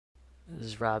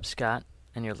This is Rob Scott,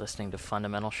 and you're listening to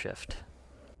Fundamental Shift.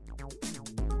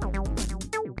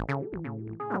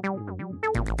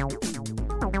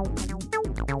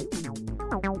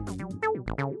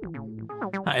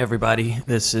 Hi, everybody.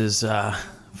 This is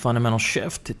Fundamental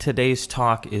Shift. Today's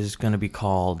talk is going to be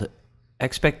called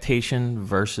Expectation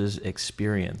versus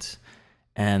Experience.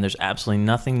 And there's absolutely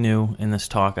nothing new in this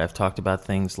talk. I've talked about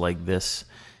things like this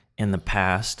in the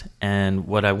past, and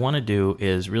what I want to do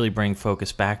is really bring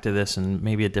focus back to this and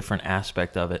maybe a different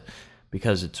aspect of it,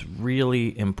 because it's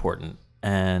really important.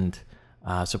 And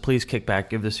so please kick back,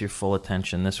 give this your full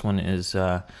attention. This one is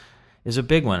a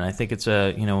big one. I think it's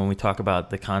when we talk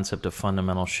about the concept of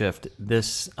fundamental shift,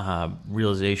 this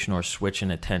realization or switch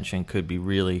in attention could be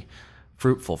really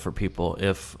fruitful for people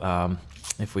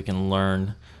if we can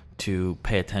learn to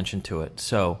pay attention to it.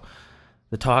 So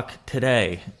the talk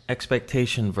today,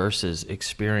 expectation versus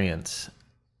experience.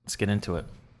 Let's get into it.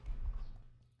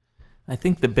 I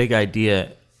think the big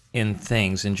idea in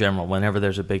things in general, whenever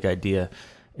there's a big idea,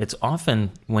 it's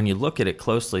often, when you look at it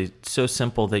closely, so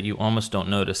simple that you almost don't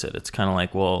notice it. It's kind of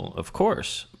like, well, of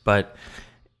course. But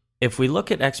if we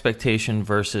look at expectation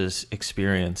versus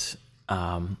experience,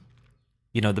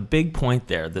 the big point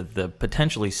there, the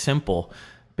potentially simple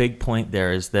big point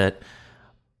there is that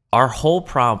our whole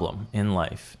problem in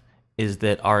life is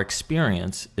that our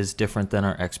experience is different than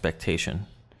our expectation.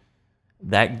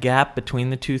 That gap between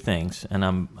the two things, and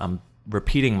I'm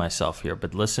repeating myself here,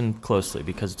 but listen closely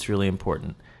because it's really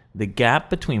important. The gap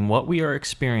between what we are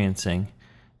experiencing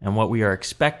and what we are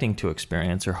expecting to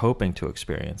experience or hoping to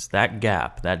experience, that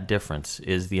gap, that difference,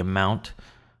 is the amount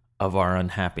of our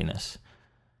unhappiness.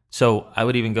 So I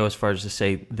would even go as far as to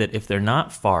say that if they're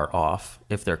not far off,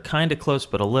 if they're kind of close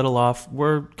but a little off,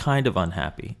 we're kind of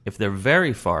unhappy. If they're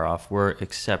very far off, we're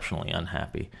exceptionally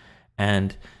unhappy.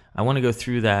 And I want to go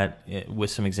through that with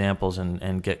some examples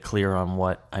and get clear on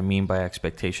what I mean by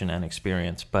expectation and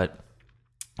experience. But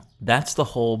that's the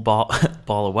whole ball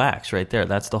of wax right there.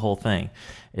 That's the whole thing,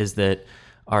 is that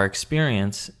our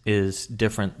experience is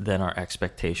different than our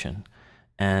expectation.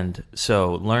 And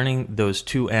so learning those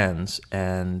two ends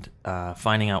and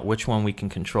finding out which one we can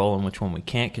control and which one we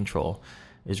can't control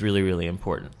is really, really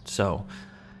important. So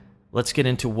let's get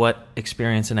into what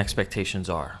experience and expectations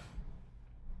are.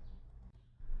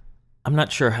 I'm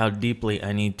not sure how deeply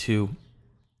I need to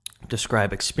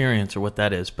describe experience or what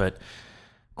that is, but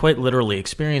quite literally,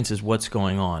 experience is what's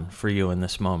going on for you in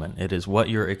this moment. It is what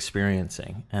you're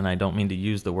experiencing. And I don't mean to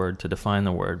use the word to define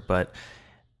the word, but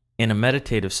in a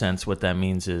meditative sense, what that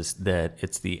means is that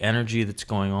it's the energy that's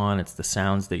going on, it's the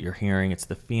sounds that you're hearing, it's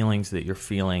the feelings that you're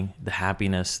feeling, the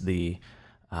happiness, the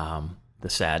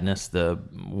sadness, the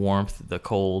warmth, the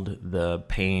cold, the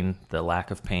pain, the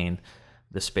lack of pain,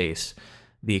 the space.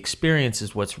 The experience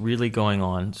is what's really going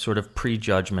on, sort of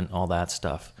prejudgment, all that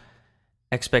stuff.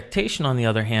 Expectation, on the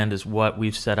other hand, is what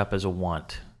we've set up as a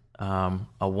want. A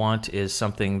want is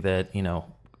something that,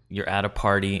 you're at a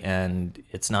party and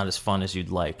it's not as fun as you'd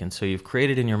like. And so you've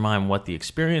created in your mind what the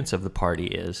experience of the party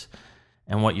is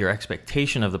and what your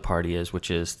expectation of the party is, which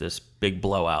is this big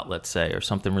blowout, let's say, or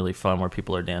something really fun where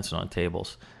people are dancing on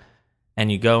tables.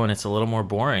 And you go and it's a little more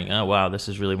boring. Oh, wow, this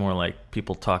is really more like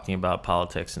people talking about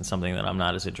politics and something that I'm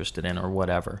not as interested in or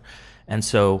whatever. And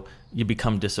so you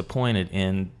become disappointed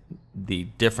in the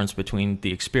difference between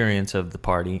the experience of the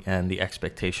party and the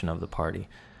expectation of the party.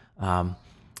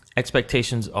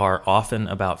 Expectations are often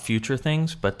about future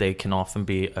things, but they can often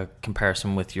be a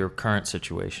comparison with your current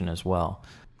situation as well.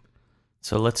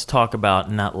 So let's talk about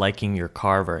not liking your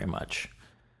car very much.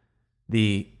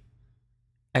 The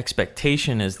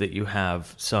expectation is that you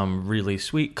have some really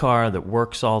sweet car that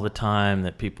works all the time,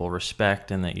 that people respect,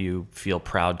 and that you feel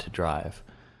proud to drive.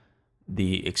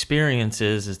 The experience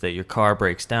is that your car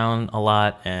breaks down a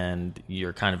lot and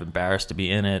you're kind of embarrassed to be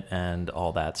in it and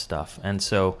all that stuff. And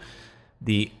so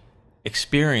the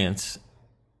experience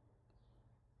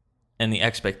and the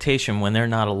expectation, when they're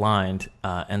not aligned,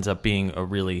 ends up being a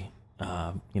really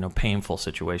painful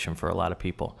situation for a lot of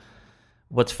people.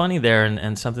 What's funny there,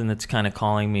 and something that's kind of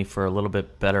calling me for a little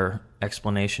bit better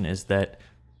explanation, is that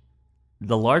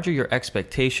the larger your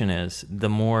expectation is, the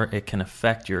more it can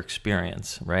affect your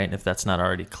experience, right? If that's not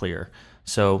already clear.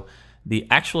 So the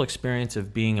actual experience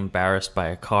of being embarrassed by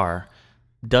a car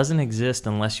doesn't exist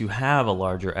unless you have a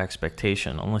larger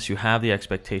expectation, unless you have the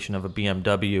expectation of a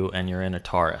BMW and you're in a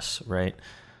Taurus, right?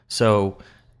 So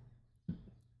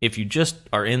if you just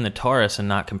are in the Taurus and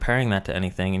not comparing that to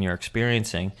anything and you're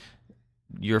experiencing,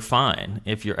 you're fine.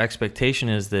 If your expectation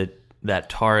is that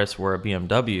Taurus were a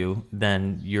BMW,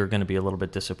 then you're going to be a little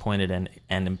bit disappointed,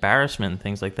 and embarrassment and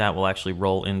things like that will actually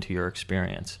roll into your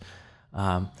experience.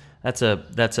 That's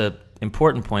a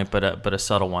important point, but a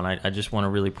subtle one. I just want to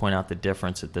really point out the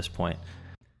difference at this point.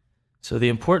 So the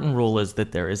important rule is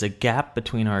that there is a gap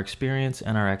between our experience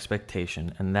and our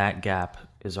expectation, and that gap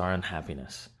is our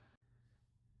unhappiness.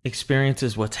 Experience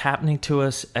is what's happening to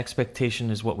us.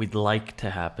 Expectation is what we'd like to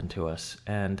happen to us.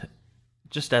 And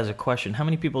just as a question, how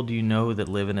many people do you know that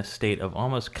live in a state of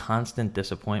almost constant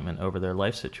disappointment over their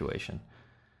life situation?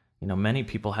 Many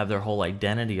people have their whole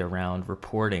identity around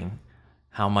reporting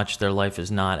how much their life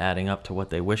is not adding up to what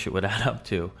they wish it would add up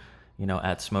to,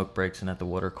 at smoke breaks and at the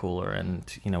water cooler. And,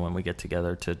 when we get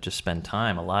together to just spend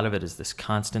time, a lot of it is this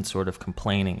constant sort of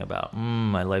complaining about,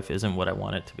 my life isn't what I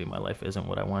want it to be. My life isn't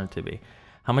what I want it to be.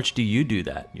 How much do you do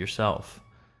that yourself?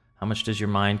 How much does your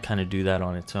mind kind of do that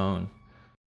on its own?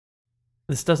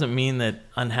 This doesn't mean that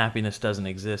unhappiness doesn't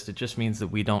exist. It just means that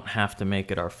we don't have to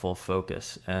make it our full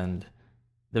focus. And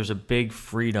there's a big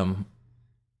freedom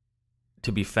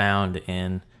to be found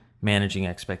in managing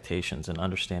expectations and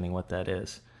understanding what that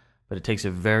is. But it takes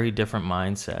a very different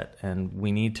mindset, and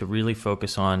we need to really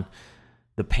focus on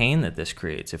the pain that this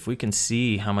creates. If we can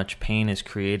see how much pain is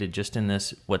created just in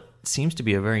this, what seems to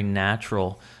be a very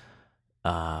natural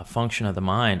function of the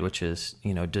mind, which is,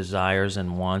 desires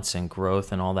and wants and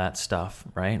growth and all that stuff,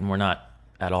 right? And we're not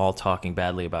at all talking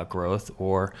badly about growth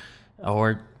or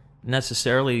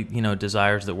necessarily,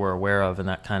 desires that we're aware of and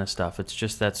that kind of stuff. It's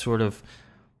just that sort of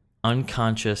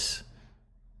unconscious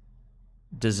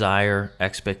desire,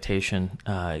 expectation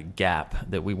gap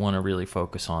that we want to really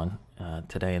focus on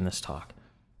today in this talk.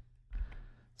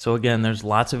 So again, there's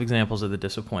lots of examples of the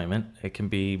disappointment. It can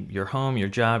be your home, your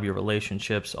job, your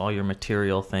relationships, all your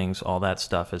material things, all that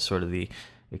stuff is sort of the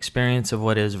experience of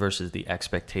what is versus the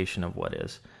expectation of what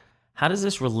is. How does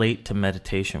this relate to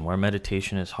meditation, where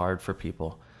meditation is hard for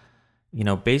people?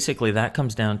 Basically that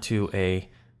comes down to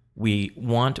we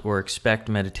want or expect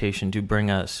meditation to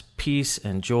bring us peace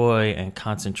and joy and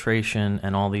concentration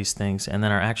and all these things. And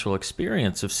then our actual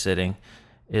experience of sitting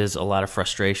is a lot of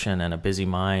frustration and a busy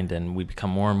mind, and we become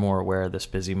more and more aware of this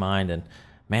busy mind, and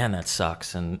man, that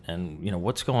sucks, and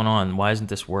what's going on? Why isn't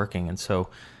this working? And so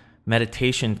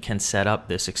meditation can set up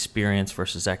this experience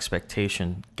versus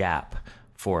expectation gap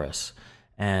for us.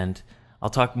 And I'll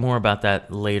talk more about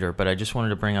that later, but I just wanted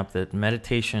to bring up that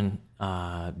meditation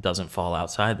doesn't fall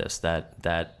outside this,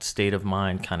 that state of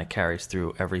mind kind of carries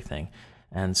through everything.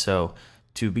 And so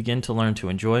to begin to learn to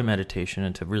enjoy meditation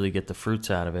and to really get the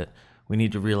fruits out of it, we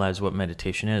need to realize what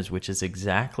meditation is, which is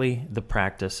exactly the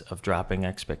practice of dropping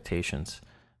expectations.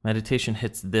 Meditation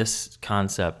hits this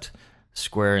concept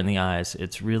square in the eyes.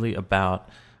 It's really about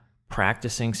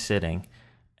practicing sitting,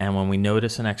 and when we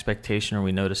notice an expectation or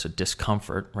we notice a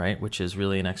discomfort, right, which is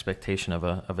really an expectation of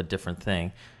a different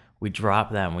thing, we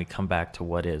drop that and we come back to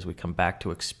what is. We come back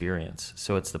to experience.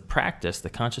 So it's the practice, the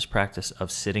conscious practice of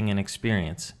sitting in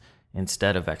experience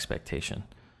instead of expectation.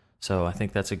 So I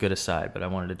think that's a good aside, but I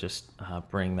wanted to just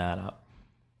bring that up.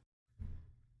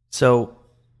 So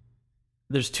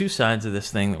there's two sides of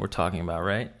this thing that we're talking about,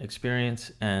 right?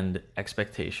 Experience and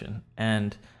expectation.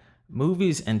 And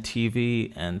movies and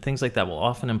TV and things like that will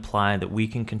often imply that we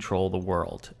can control the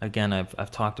world. Again,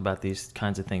 I've talked about these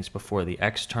kinds of things before, the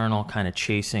external kind of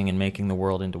chasing and making the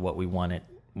world into what we want it.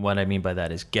 What I mean by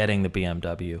that is getting the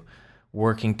BMW,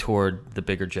 working toward the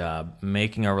bigger job,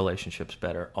 making our relationships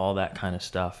better, all that kind of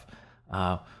stuff.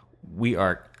 We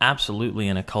are absolutely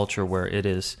in a culture where it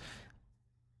is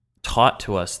taught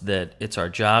to us that it's our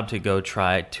job to go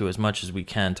try to, as much as we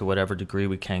can, to whatever degree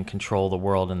we can, control the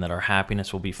world, and that our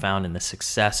happiness will be found in the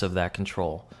success of that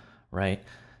control, right?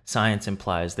 Science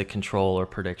implies that control or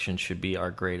prediction should be our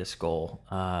greatest goal.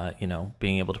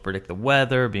 Being able to predict the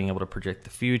weather, being able to predict the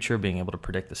future, being able to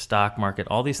predict the stock market,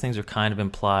 all these things are kind of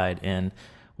implied in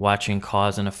watching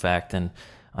cause and effect and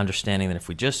understanding that if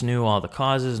we just knew all the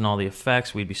causes and all the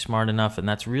effects, we'd be smart enough. And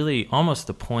that's really almost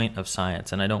the point of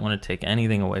science. And I don't want to take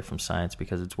anything away from science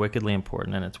because it's wickedly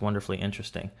important and it's wonderfully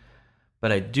interesting.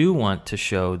 But I do want to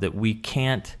show that we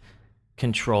can't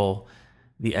control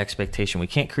the expectation. We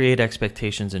can't create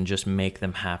expectations and just make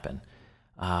them happen.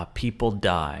 People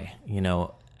die,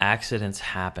 accidents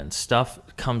happen, stuff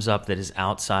comes up that is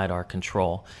outside our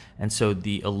control. And so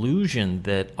the illusion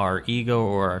that our ego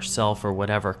or our self or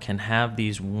whatever can have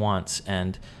these wants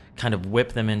and kind of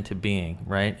whip them into being,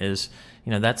 right, is,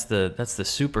 that's the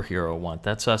superhero want.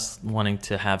 That's us wanting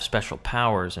to have special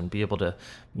powers and be able to,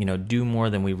 do more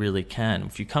than we really can.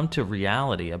 If you come to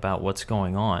reality about what's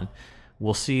going on,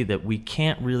 we'll see that we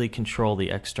can't really control the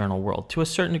external world. To a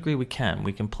certain degree, we can.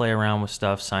 We can play around with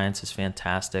stuff. Science is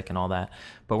fantastic and all that.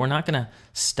 But we're not going to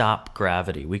stop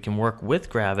gravity. We can work with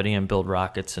gravity and build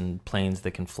rockets and planes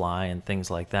that can fly and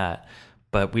things like that.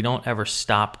 but we don't ever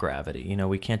stop gravity.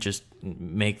 We can't just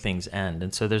make things end.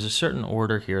 And so there's a certain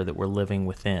order here that we're living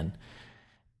within.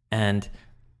 And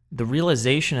the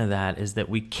realization of that is that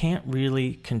we can't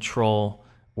really control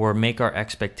or make our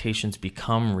expectations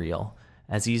become real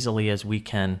as easily as we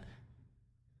can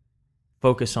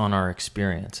focus on our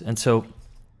experience. And so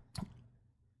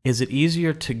is it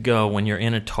easier to go when you're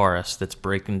in a Taurus that's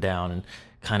breaking down and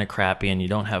kind of crappy and you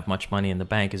don't have much money in the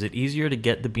bank? Is it easier to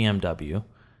get the BMW,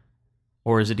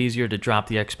 or is it easier to drop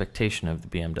the expectation of the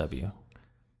BMW?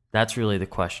 That's really the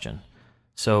question.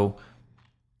 So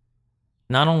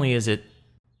not only is it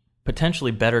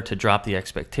potentially better to drop the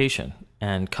expectation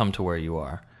and come to where you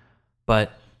are,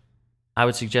 but I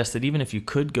would suggest that even if you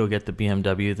could go get the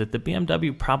BMW, that the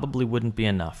BMW probably wouldn't be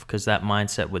enough, because that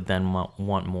mindset would then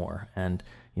want more. And,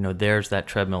 there's that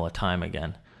treadmill of time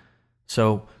again.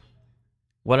 So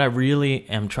what I really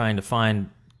am trying to find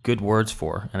good words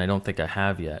for, and I don't think I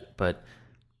have yet, but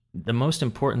the most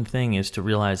important thing is to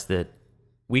realize that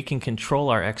we can control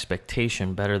our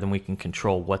expectation better than we can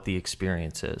control what the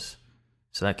experience is.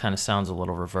 So that kind of sounds a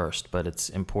little reversed, but it's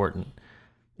important.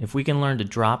 If we can learn to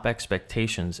drop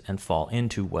expectations and fall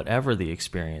into whatever the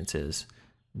experience is,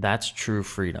 that's true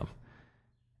freedom.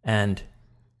 And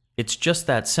it's just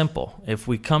that simple. If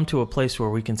we come to a place where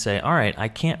we can say, all right, I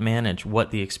can't manage what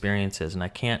the experience is, and I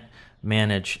can't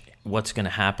manage what's going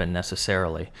to happen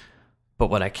necessarily, but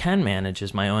what I can manage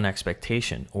is my own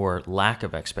expectation or lack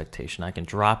of expectation. I can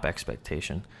drop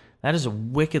expectation. That is a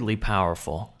wickedly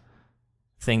powerful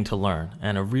thing to learn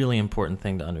and a really important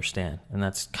thing to understand. And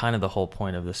that's kind of the whole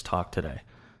point of this talk today.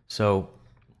 So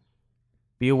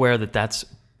be aware that that's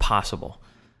possible.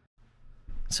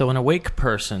 So an awake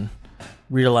person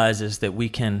realizes that we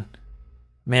can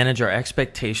manage our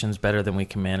expectations better than we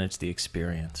can manage the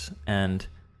experience, and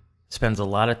spends a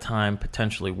lot of time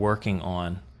potentially working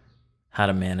on how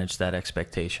to manage that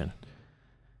expectation.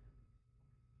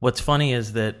 What's funny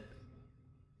is that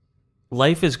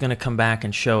life is going to come back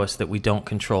and show us that we don't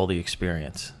control the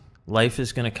experience. Life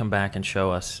is going to come back and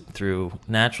show us through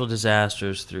natural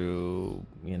disasters, through,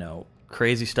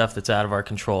 crazy stuff that's out of our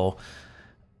control,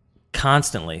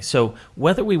 constantly. So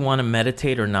whether we want to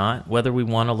meditate or not, whether we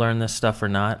want to learn this stuff or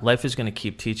not, life is going to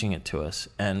keep teaching it to us.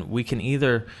 And we can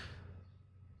either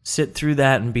sit through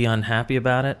that and be unhappy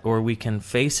about it, or we can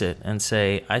face it and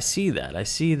say, I see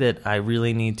that I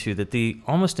really need to, that the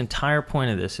almost entire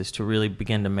point of this is to really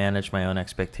begin to manage my own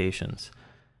expectations.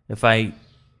 If I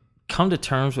come to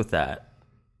terms with that,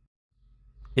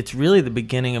 it's really the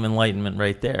beginning of enlightenment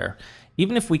right there.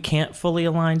 Even if we can't fully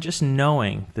align, just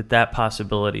knowing that that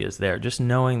possibility is there, just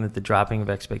knowing that the dropping of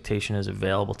expectation is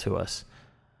available to us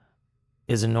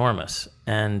is enormous.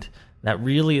 And that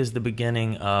really is the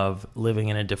beginning of living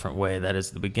in a different way. That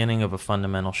is the beginning of a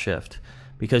fundamental shift,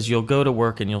 because you'll go to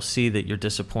work and you'll see that you're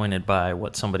disappointed by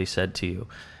what somebody said to you.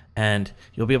 And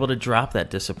you'll be able to drop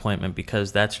that disappointment,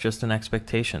 because that's just an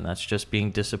expectation. That's just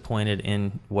being disappointed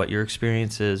in what your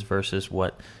experience is versus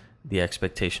what the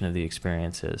expectation of the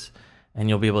experience is. And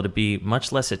you'll be able to be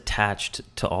much less attached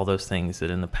to all those things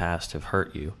that in the past have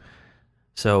hurt you.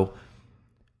 So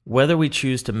whether we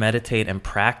choose to meditate and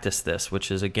practice this,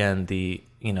 which is again the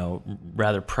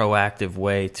rather proactive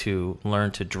way to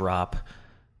learn to drop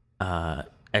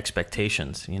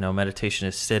expectations. Meditation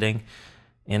is sitting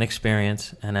in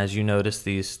experience, and as you notice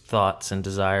these thoughts and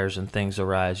desires and things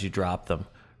arise, you drop them.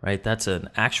 Right? That's an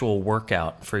actual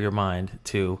workout for your mind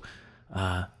to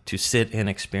sit in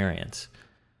experience.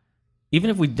 Even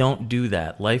if we don't do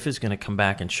that, life is going to come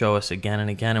back and show us again and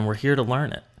again, and we're here to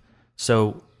learn it.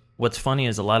 So what's funny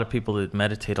is a lot of people that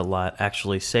meditate a lot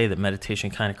actually say that meditation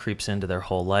kind of creeps into their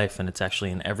whole life, and it's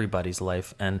actually in everybody's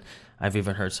life. And I've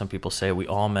even heard some people say we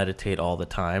all meditate all the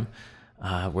time.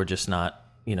 We're just not,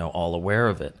 all aware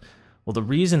of it. Well, the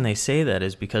reason they say that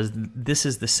is because this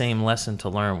is the same lesson to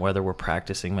learn, whether we're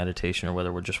practicing meditation or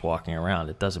whether we're just walking around.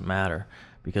 It doesn't matter,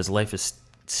 because life is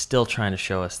still trying to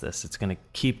show us this. It's going to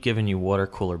keep giving you water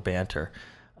cooler banter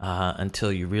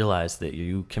until you realize that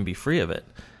you can be free of it,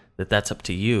 that that's up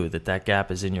to you, that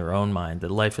gap is in your own mind,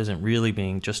 that life isn't really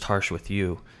being just harsh with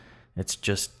you. It's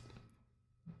just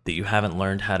that you haven't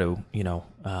learned how to,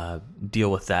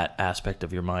 deal with that aspect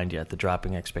of your mind yet, the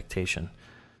dropping expectation.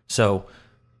 So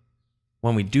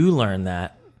when we do learn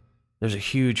that, there's a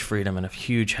huge freedom and a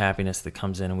huge happiness that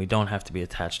comes in, and we don't have to be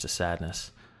attached to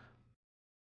sadness.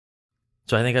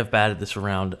 So I think I've batted this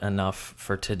around enough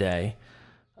for today.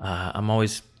 I'm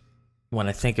always, when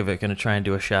I think of it, going to try and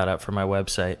do a shout out for my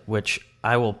website, which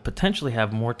I will potentially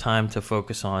have more time to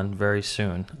focus on very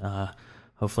soon.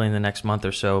 Hopefully in the next month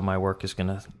or so, my work is going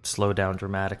to slow down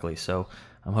dramatically. So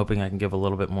I'm hoping I can give a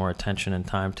little bit more attention and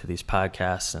time to these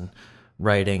podcasts and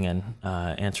writing and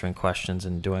answering questions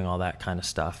and doing all that kind of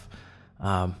stuff.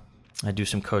 I do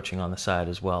some coaching on the side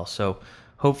as well. So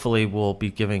hopefully we'll be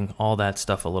giving all that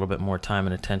stuff a little bit more time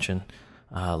and attention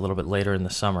a little bit later in the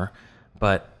summer.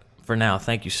 But for now,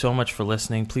 thank you so much for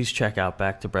listening. Please check out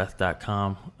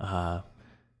backtobreath.com.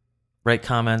 Write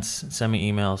comments, send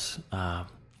me emails.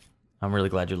 I'm really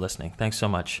glad you're listening. Thanks so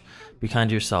much. Be kind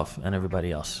to yourself and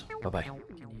everybody else. Bye-bye.